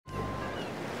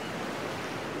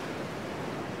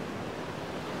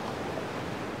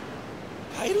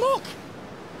Hey, look.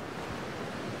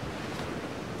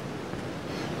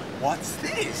 What's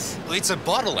this? Well, it's a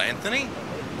bottle, Anthony.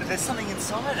 But there's something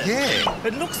inside it. Yeah.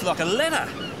 It looks like a letter.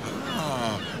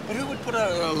 Oh, but who would put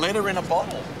a letter in a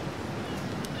bottle?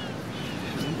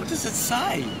 What does it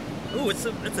say? Oh, it's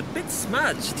a bit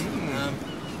smudged.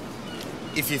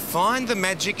 If you find the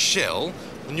magic shell,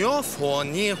 huh?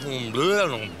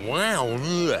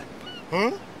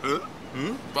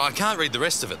 But I can't read the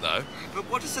rest of it, though. But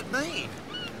what does it mean?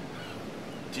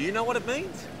 Do you know what it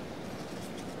means?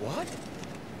 What?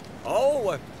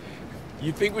 Oh,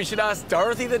 you think we should ask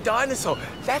Dorothy the dinosaur?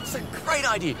 That's a great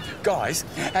idea. Guys,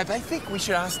 they think we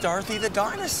should ask Dorothy the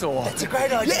dinosaur. That's a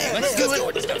great idea. Yeah, let's do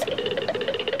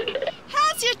it.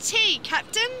 How's your tea,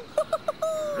 Captain?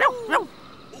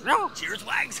 Cheers,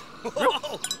 Wags.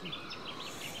 Oh,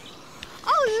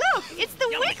 look, it's the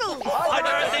Wiggles. Hi,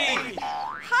 Dorothy.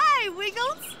 Hi,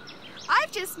 Wiggles.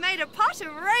 I've just made a pot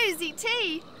of rosy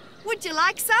tea. Would you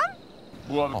like some?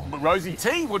 Well, rosy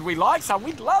tea, would we like some?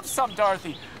 We'd love some,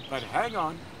 Dorothy. But hang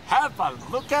on, have a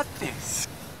look at this.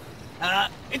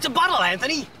 It's a bottle,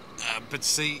 Anthony. But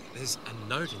see, there's a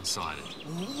note inside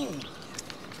it.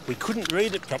 We couldn't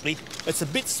read it properly. It's a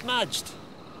bit smudged.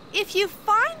 If you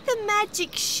find the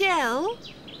magic shell...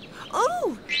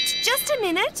 Oh, just a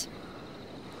minute.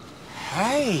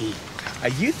 Hey, are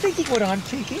you thinking what I'm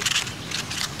thinking?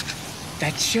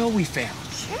 That shell we found.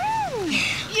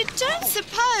 You don't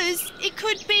suppose it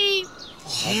could be...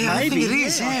 Yeah, I think it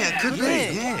is. Yeah, it could be.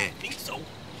 Yeah. I think so.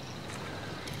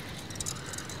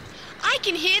 I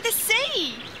can hear the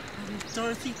sea.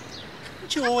 Dorothy,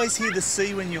 don't you always hear the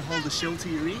sea when you hold the shell to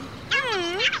your ear?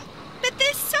 But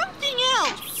there's something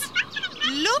else.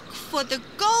 Look for the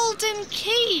golden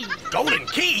key. Golden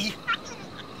key?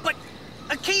 But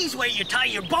a key's where you tie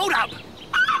your boat up.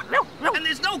 And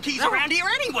there's no keys around here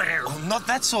anywhere. Oh, not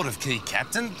that sort of key,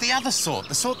 Captain. The other sort.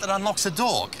 The sort that unlocks a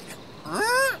door.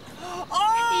 Oh!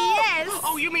 Yes.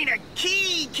 Oh, you mean a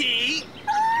key?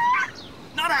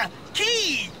 Not a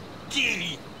key.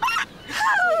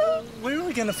 Where are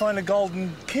we going to find a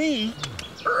golden key?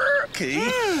 What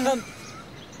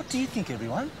do you think,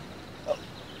 everyone?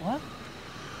 What?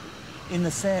 In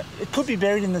the sand? It could be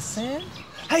buried in the sand?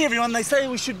 Hey, everyone, they say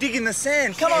we should dig in the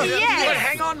sand. Come on. Yes.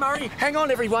 Hang on, Murray. Hang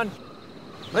on, everyone.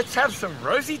 Let's have some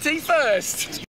rosy tea first.